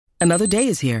Another day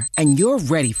is here, and you're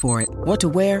ready for it. What to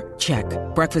wear? Check.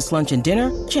 Breakfast, lunch, and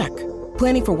dinner? Check.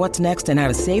 Planning for what's next and how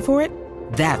to save for it?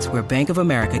 That's where Bank of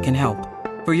America can help.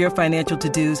 For your financial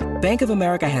to-dos, Bank of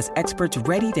America has experts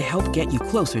ready to help get you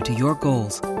closer to your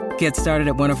goals. Get started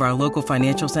at one of our local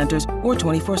financial centers or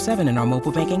 24/7 in our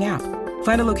mobile banking app.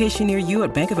 Find a location near you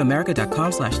at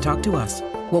bankofamerica.com/talktous.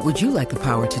 What would you like the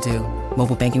power to do?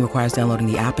 Mobile banking requires downloading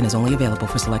the app and is only available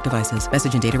for select devices.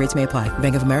 Message and data rates may apply.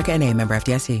 Bank of America N.A., member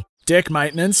FDIC. Deck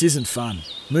maintenance isn't fun.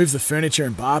 Move the furniture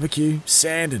and barbecue,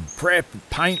 sand and prep,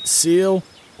 paint, seal,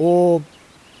 or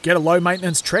get a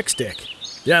low-maintenance Trex deck.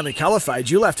 The only colour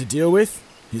fade you'll have to deal with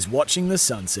is watching the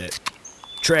sunset.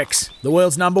 Trex, the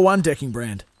world's #1 decking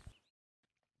brand.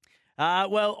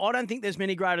 Well, I don't think there's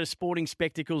many greater sporting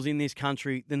spectacles in this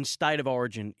country than State of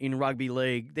Origin in rugby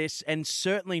league. And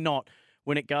certainly not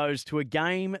when it goes to a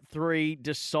Game 3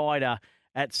 decider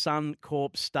at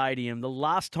Suncorp Stadium. The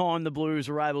last time the Blues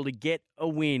were able to get a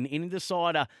win in a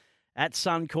decider at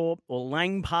Suncorp, or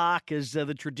Lang Park as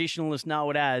the traditionalists know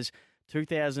it as,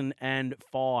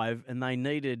 2005, and they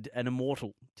needed an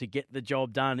immortal to get the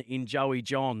job done in Joey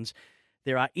Johns.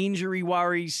 There are injury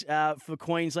worries for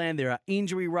Queensland. There are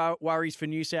injury worries for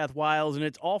New South Wales, and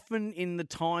it's often in the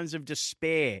times of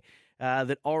despair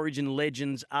that Origin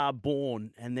legends are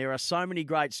born. And there are so many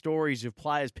great stories of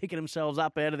players picking themselves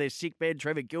up out of their sickbed.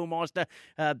 Trevor Gilmeister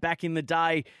back in the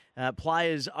day,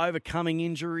 players overcoming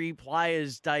injury,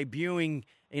 players debuting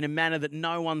in a manner that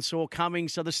no one saw coming.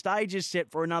 So the stage is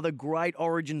set for another great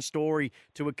Origin story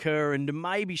to occur, and to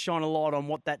maybe shine a light on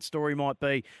what that story might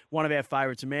be. One of our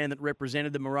favourites, a man that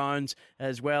represented the Maroons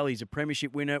as well. He's a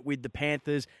premiership winner with the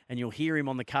Panthers, and you'll hear him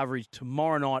on the coverage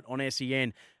tomorrow night on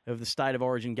SEN of the State of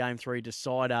Origin Game 3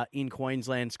 decider in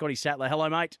Queensland. Scotty Sattler, hello,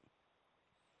 mate.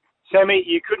 Sammy,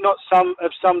 you could not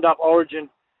have summed up Origin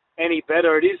any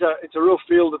better. It's a real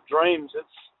field of dreams.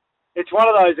 It's one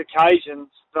of those occasions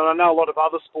that I know a lot of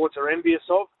other sports are envious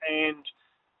of, and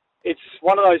it's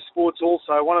one of those sports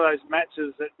also, one of those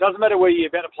matches that doesn't matter where you're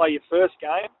about to play your first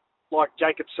game, like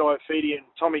Jacob Saifidi and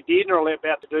Tommy Dearden are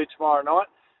about to do tomorrow night,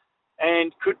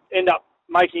 and could end up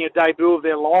making a debut of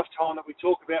their lifetime that we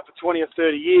talk about for 20 or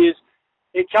 30 years.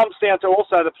 It comes down to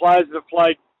also the players that have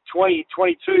played 20,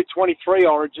 22, 23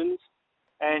 Origins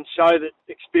and show that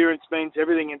experience means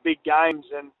everything in big games,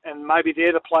 and maybe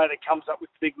they're the player that comes up with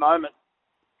the big moment.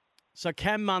 So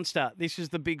Cam Munster, this is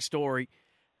the big story,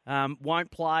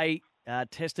 won't play,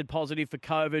 tested positive for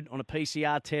COVID on a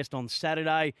PCR test on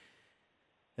Saturday.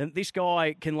 And this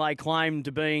guy can lay claim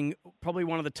to being probably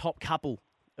one of the top couple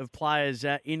of players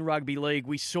in rugby league.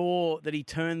 We saw that he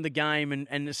turned the game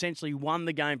and essentially won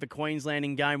the game for Queensland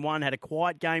in Game 1, had a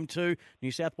quiet Game 2.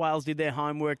 New South Wales did their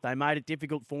homework. They made it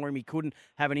difficult for him. He couldn't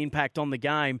have an impact on the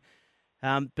game.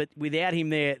 But without him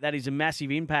there, that is a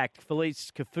massive impact.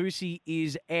 Felice Kafusi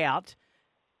is out.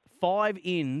 5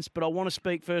 ins, but I want to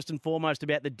speak first and foremost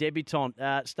about the debutant.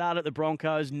 Started at the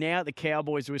Broncos, now at the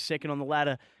Cowboys, who are second on the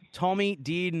ladder. Tommy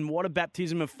Dearden, what a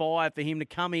baptism of fire for him to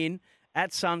come in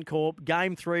at Suncorp,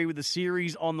 Game 3 with the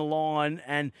series on the line,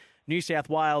 and New South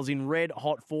Wales in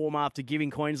red-hot form after giving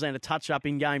Queensland a touch-up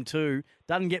in Game 2.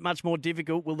 Doesn't get much more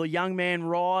difficult. Will the young man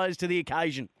rise to the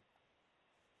occasion?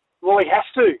 Well, he has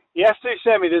to. He has to,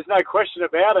 Sammy. There's no question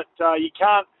about it. You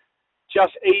can't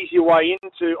just ease your way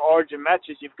into Origin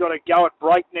matches. You've got to go at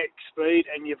breakneck speed,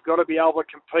 and you've got to be able to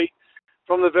compete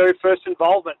from the very first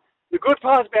involvement. The good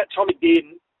part about Tommy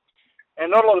Dearden, and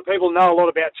not a lot of people know a lot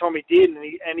about Tommy Dearden,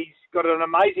 and he's got an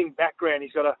amazing background.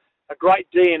 He's got a great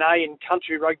DNA in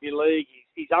country rugby league.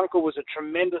 His uncle was a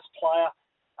tremendous player,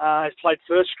 has played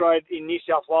first grade in New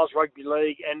South Wales Rugby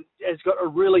League, and has got a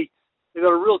real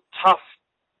tough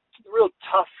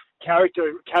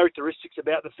characteristics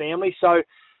about the family. So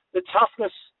the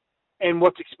toughness and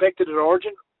what's expected at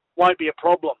Origin won't be a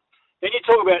problem. Then you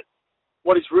talk about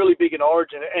what is really big in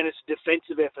Origin, and it's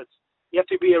defensive efforts. You have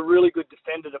to be a really good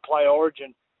defender to play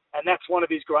Origin, and that's one of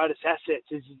his greatest assets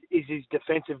is his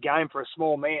defensive game for a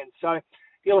small man. So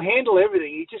he'll handle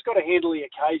everything. He's just got to handle the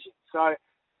occasion. So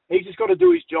he's just got to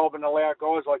do his job and allow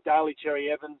guys like Daly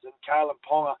Cherry Evans and Kalen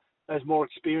Ponga, those more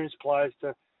experienced players,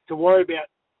 to worry about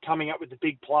coming up with the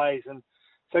big plays. And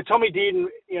so Tommy Dearden,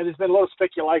 there's been a lot of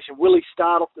speculation. Will he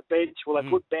start off the bench? Will they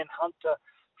put Ben Hunter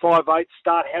 5'8",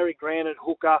 start Harry Grant at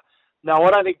hooker? No,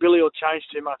 I don't think Billy will change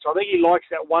too much. I think he likes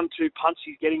that 1-2 punch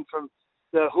he's getting from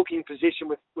the hooking position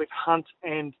with Hunt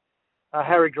and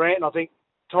Harry Grant. And I think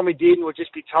Tommy Dearden will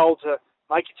just be told to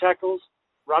make your tackles,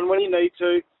 run when you need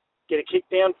to, get a kick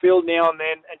downfield now and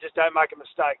then, and just don't make a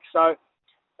mistake. So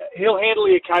he'll handle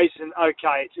the occasion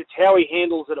okay. It's how he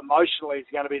handles it emotionally is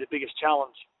going to be the biggest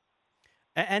challenge.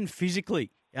 And physically,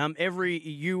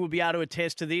 You will be able to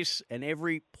attest to this, and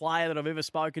every player that I've ever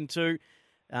spoken to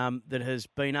that has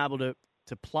been able to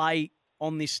play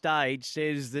on this stage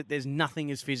says that there's nothing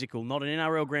as physical. Not an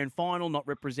NRL grand final, not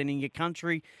representing your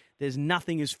country. There's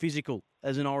nothing as physical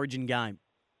as an Origin game.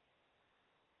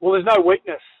 Well, there's no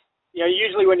weakness.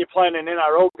 Usually when you're playing an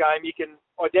NRL game, you can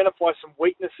identify some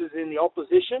weaknesses in the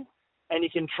opposition, and you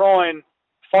can try and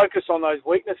focus on those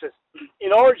weaknesses.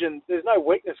 In Origin, there's no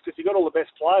weakness because you've got all the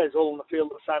best players all on the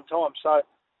field at the same time. So,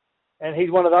 and he's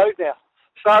one of those now.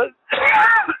 So,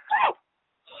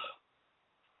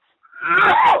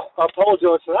 I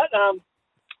apologise for that.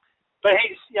 But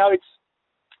he's, it's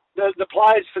the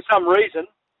players for some reason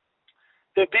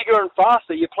they're bigger and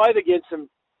faster. You played against them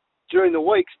during the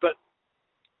weeks, but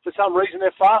for some reason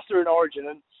they're faster in Origin,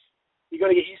 and you've got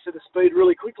to get used to the speed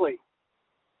really quickly.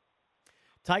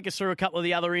 Take us through a couple of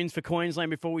the other ins for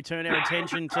Queensland before we turn our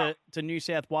attention to New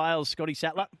South Wales. Scotty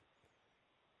Sattler.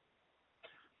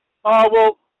 Oh,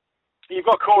 well, you've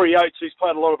got Corey Oates, who's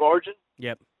played a lot of Origin.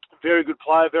 Yep. Very good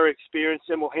player, very experienced,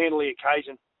 and will handle the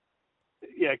occasion,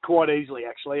 quite easily,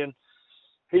 actually. And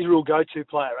he's a real go-to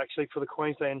player, actually, for the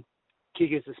Queensland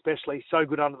kickers especially. So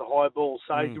good under the high ball.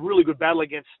 So it's a really good battle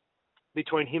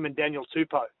between him and Daniel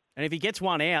Tupou. And if he gets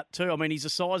one out too, I mean, he's the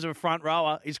size of a front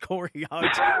rower, is Corey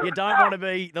Oates. You don't want to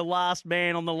be the last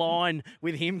man on the line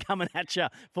with him coming at you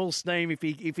full steam. If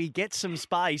he gets some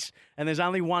space and there's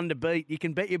only one to beat, you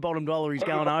can bet your bottom dollar he's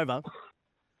going over.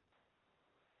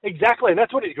 Exactly, and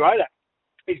that's what he's great at.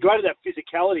 He's great at that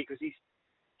physicality because he's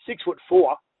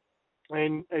 6'4",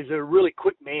 and is a really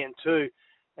quick man too,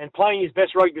 and playing his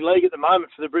best rugby league at the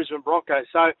moment for the Brisbane Broncos.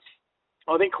 So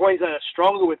I think Queensland are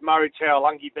stronger with Murray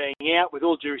Taulagi being out, with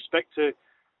all due respect to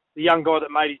the young guy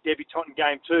that made his debutant in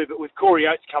Game 2. But with Corey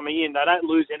Oates coming in, they don't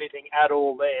lose anything at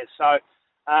all there. So,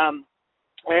 and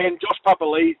Josh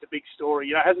Papali'i is the big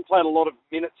story. Hasn't played a lot of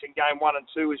minutes in Game 1 and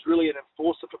 2. Is really an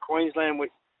enforcer for Queensland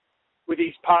with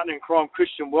his partner in crime,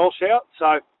 Christian Welsh, out.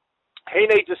 So he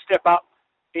needs to step up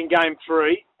in Game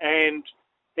 3, and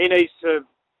he needs to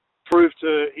prove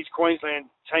to his Queensland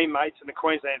teammates and the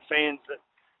Queensland fans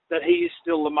that he is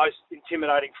still the most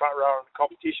intimidating front rower in the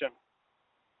competition.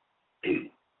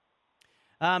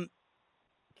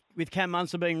 With Cam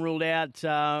Munster being ruled out,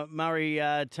 Murray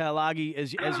Taulagi,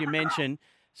 as you mentioned,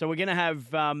 so we're going to have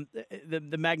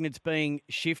the magnets being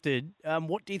shifted.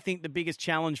 What do you think the biggest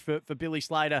challenge for Billy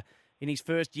Slater in his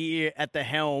first year at the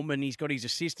helm, and he's got his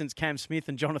assistants, Cam Smith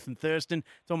and Jonathan Thurston?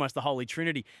 It's almost the Holy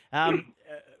Trinity.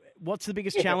 What's the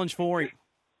biggest challenge for him?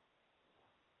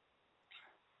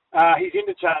 His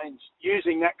interchange,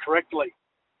 using that correctly.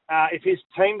 If his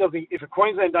team if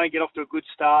Queensland don't get off to a good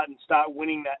start and start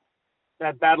winning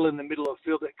that battle in the middle of the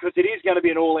field, because it is going to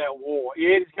be an all-out war.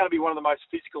 Yeah, it's going to be one of the most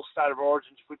physical state of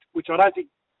origins, which I don't think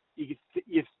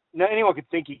anyone could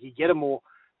think you could get a more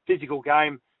physical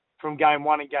game from Game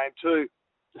 1 and Game 2.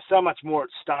 There's so much more at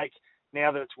stake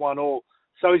now that it's 1-1.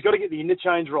 So he's got to get the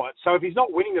interchange right. So if he's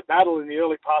not winning the battle in the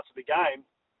early parts of the game,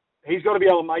 he's got to be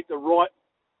able to make the right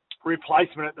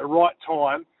replacement at the right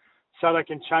time so they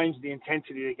can change the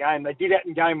intensity of the game. They did that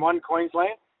in Game 1,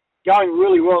 Queensland, going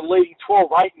really well, leading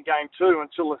 12-8 in Game 2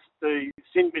 until the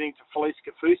sin binning to Felice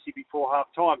Kafusi before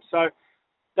half-time. So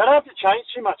they don't have to change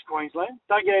too much, Queensland.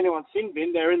 Don't get anyone sin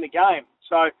bin, they're in the game.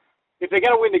 So if they're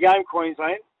going to win the game,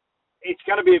 Queensland, it's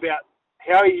going to be about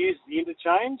how he uses the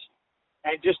interchange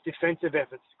and just defensive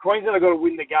efforts. Queensland have got to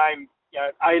win the game,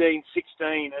 18-16.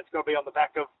 It's got to be on the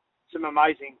back of some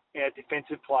amazing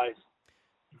defensive plays.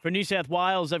 For New South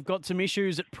Wales, they've got some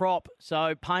issues at prop.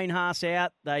 So Payne Haas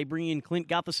out. They bring in Clint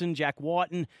Gutherson, Jack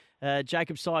Whiten,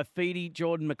 Jacob Saifidi,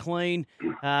 Jordan McLean,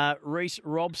 Reece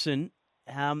Robson.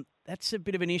 That's a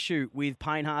bit of an issue with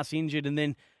Payne Haas injured, and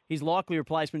then his likely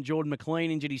replacement, Jordan McLean,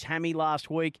 injured his hammy last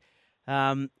week.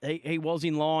 He was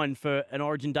in line for an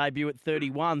Origin debut at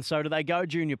 31. So do they go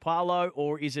Junior Paulo,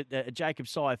 or is it Jacob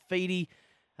Saifidi?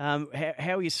 How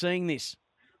are you seeing this?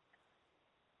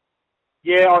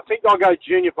 Yeah, I think I'll go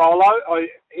Junior Paulo.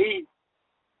 He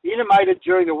intimated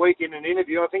during the week in an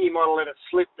interview, I think he might have let it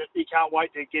slip that he can't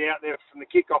wait to get out there from the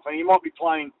kickoff, and he might be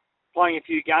playing a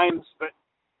few games, but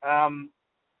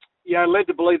led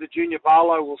to believe that Junior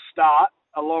Paulo will start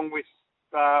along with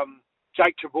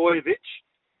Jake Trebojevic,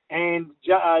 and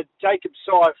Jacob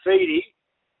Saifidi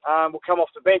will come off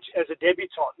the bench as a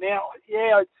debutant. Now,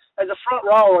 as a front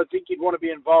rower, I think you'd want to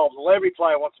be involved. Well, every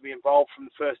player wants to be involved from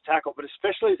the first tackle, but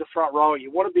especially as a front rower,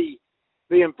 you want to be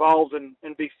involved and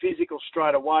be physical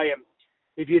straight away. And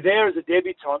if you're there as a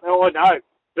debutant, I know,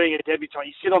 being a debutant,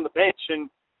 you sit on the bench and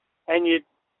you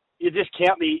just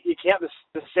count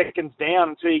the seconds down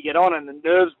until you get on, and the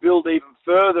nerves build even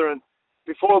further. And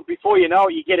before you know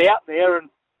it, you get out there and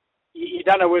you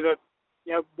don't know whether,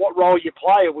 what role you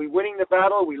play. Are we winning the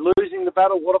battle? Are we losing the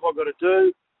battle? What have I got to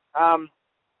do?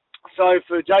 So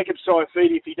for Jacob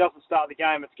Saifidi, if he doesn't start the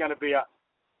game, it's going to be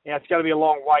a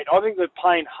long wait. I think that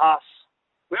Payne Haas,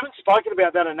 we haven't spoken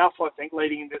about that enough, I think,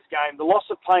 leading in this game. The loss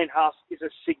of Payne Haas is a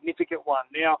significant one.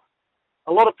 Now,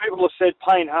 a lot of people have said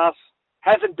Payne Haas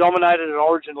hasn't dominated at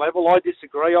Origin level. I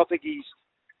disagree. I think he's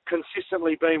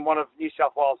consistently been one of New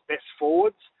South Wales' best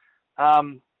forwards.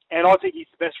 And I think he's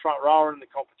the best front rower in the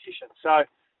competition. So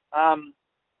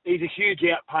he's a huge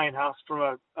out, Payne Haas,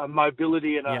 from a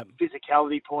mobility and a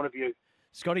physicality point of view.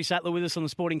 Scotty Sattler with us on the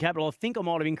Sporting Capital. I think I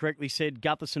might have incorrectly said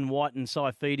Gutherson, White and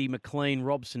Saifidi, McLean,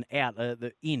 Robson out.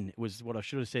 The in was what I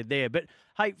should have said there. But,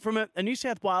 hey, from a New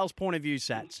South Wales point of view,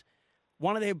 Sats,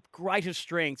 one of their greatest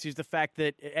strengths is the fact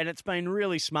that, and it's been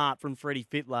really smart from Freddie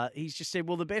Fittler, he's just said,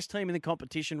 well, the best team in the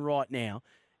competition right now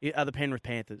are the Penrith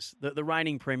Panthers, the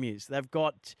reigning premiers. They've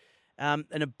got an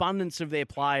abundance of their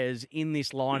players in this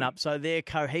lineup, so their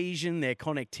cohesion, their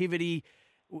connectivity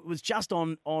was just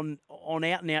on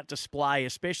out-and-out display,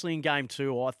 especially in Game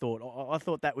 2, I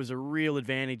thought that was a real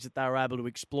advantage that they were able to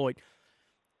exploit.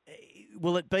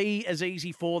 Will it be as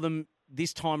easy for them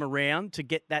this time around to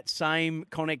get that same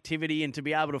connectivity and to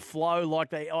be able to flow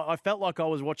like I felt like I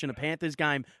was watching a Panthers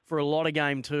game for a lot of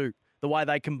Game 2, the way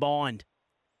they combined.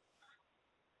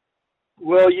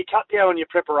 Well, you cut down on your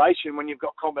preparation when you've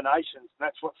got combinations. And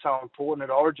that's what's so important at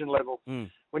Origin level.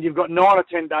 When you've got 9 or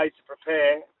 10 days to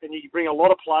prepare and you bring a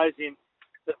lot of players in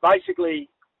that basically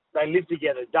they live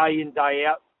together day in, day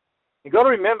out. You've got to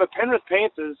remember, Penrith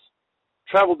Panthers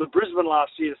travelled to Brisbane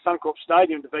last year to Suncorp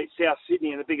Stadium to beat South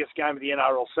Sydney in the biggest game of the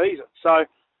NRL season. So,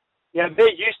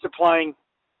 they're used to playing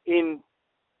in,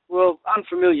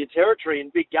 unfamiliar territory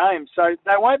in big games. So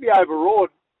they won't be overawed.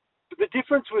 But the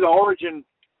difference with Origin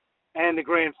and the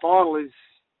grand final is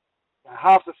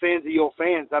half the fans are your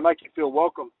fans. They make you feel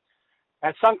welcome.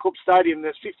 At Suncorp Stadium,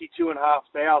 there's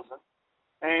 52,500,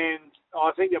 and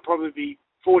I think there'll probably be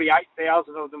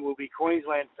 48,000 of them will be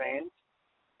Queensland fans.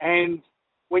 And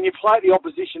when you play at the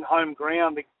opposition home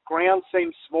ground, the ground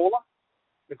seems smaller.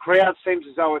 The crowd seems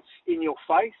as though it's in your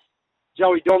face.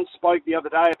 Joey Don spoke the other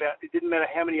day about it didn't matter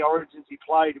how many Origins he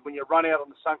played, when you run out on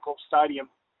the Suncorp Stadium,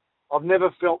 I've never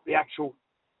felt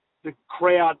the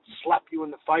crowd slap you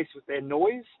in the face with their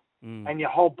noise and your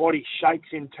whole body shakes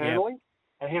internally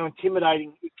and how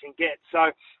intimidating it can get.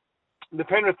 So the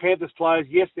Penrith Panthers players,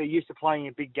 yes, they're used to playing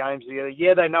in big games together.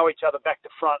 Yeah, they know each other back to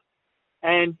front.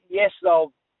 And yes,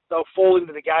 they'll fall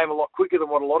into the game a lot quicker than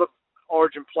what a lot of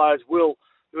Origin players will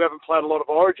who haven't played a lot of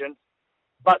Origin.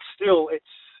 But still,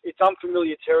 it's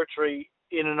unfamiliar territory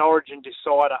in an Origin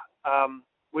decider,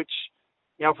 which,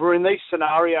 if we're in these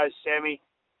scenarios, Sammy,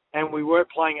 and we weren't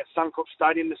playing at Suncorp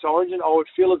Stadium this Origin, I would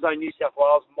feel as though New South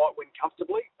Wales might win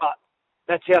comfortably, but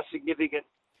that's how significant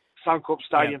Suncorp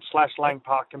Stadium / Lang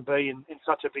Park can be in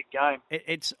such a big game.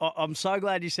 I'm so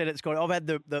glad you said it, Scott. I've had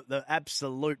the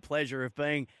absolute pleasure of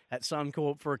being at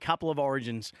Suncorp for a couple of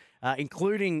Origins,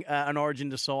 including an Origin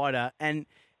decider, and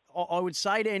I would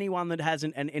say to anyone that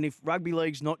hasn't, and if rugby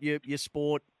league's not your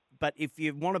sport, but if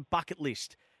you want a bucket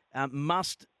list,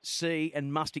 must see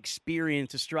and must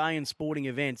experience Australian sporting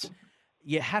events,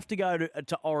 you have to go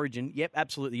to Origin. Yep,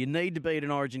 absolutely. You need to be at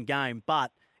an Origin game,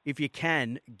 but if you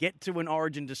can, get to an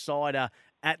Origin decider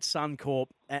at Suncorp,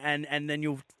 and then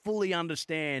you'll fully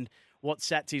understand what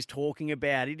Sats is talking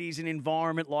about. It is an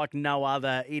environment like no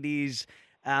other. It is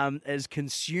as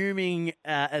consuming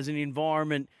as an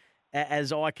environment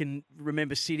as I can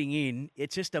remember sitting in.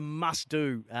 It's just a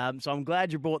must-do. So I'm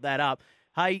glad you brought that up.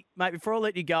 Hey, mate, before I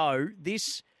let you go,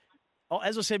 this,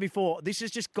 as I said before, this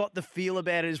has just got the feel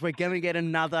about it as we're going to get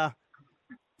another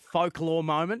folklore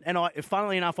moment. And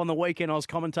funnily enough, on the weekend, I was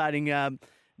commentating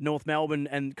North Melbourne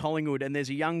and Collingwood, and there's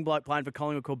a young bloke playing for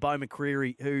Collingwood called Beau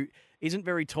McCreary, who isn't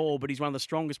very tall, but he's one of the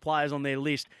strongest players on their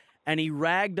list. And he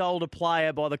ragdolled a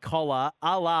player by the collar,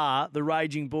 a la the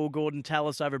Raging Bull Gordon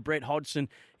Tallis over Brett Hodgson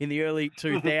in the early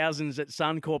 2000s at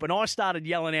Suncorp. And I started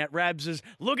yelling out Rabs,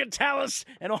 look at Tallis!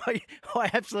 And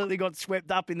I absolutely got swept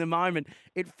up in the moment.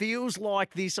 It feels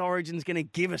like this Origin's going to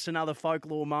give us another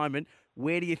folklore moment.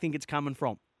 Where do you think it's coming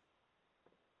from?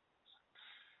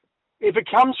 If it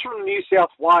comes from New South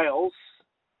Wales,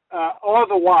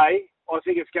 either way, I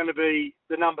think it's going to be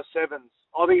the number 7s.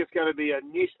 I think it's going to be a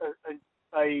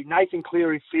Nathan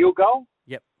Cleary field goal,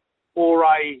 or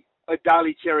a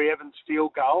Daly Cherry Evans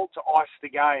field goal to ice the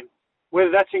game.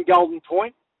 Whether that's in Golden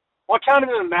Point, I can't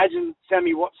even imagine,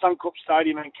 Sammy, what Suncorp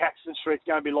Stadium and Caxton Street's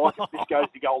going to be like if this goes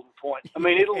to Golden Point. I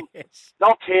mean,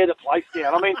 they'll tear the place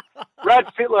down. I mean, Brad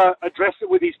Fittler addressed it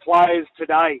with his players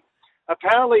today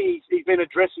apparently he's been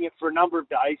addressing it for a number of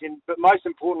days, but most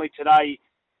importantly today,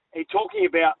 he's talking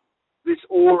about this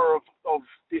aura of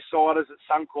deciders at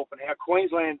Suncorp and how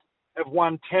Queensland have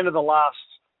won 8 of the last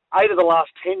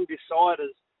 10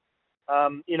 deciders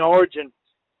in Origin.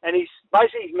 And his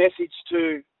message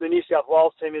to the New South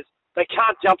Wales team is they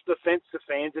can't jump the fence, the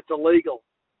fans. It's illegal.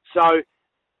 So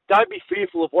don't be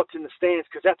fearful of what's in the stands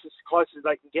because that's as close as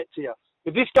they can get to you.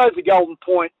 If this goes to Golden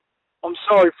Point, I'm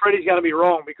sorry, Freddie's going to be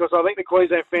wrong because I think the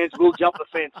Queensland fans will jump the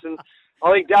fence. And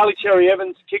I think Daly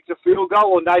Cherry-Evans kicks a field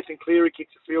goal or Nathan Cleary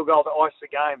kicks a field goal to ice the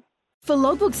game. For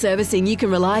logbook servicing you can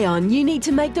rely on, you need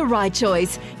to make the right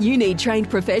choice. You need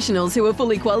trained professionals who are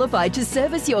fully qualified to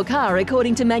service your car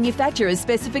according to manufacturer's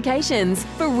specifications.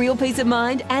 For real peace of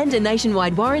mind and a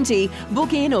nationwide warranty,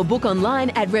 book in or book online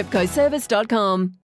at repcoservice.com.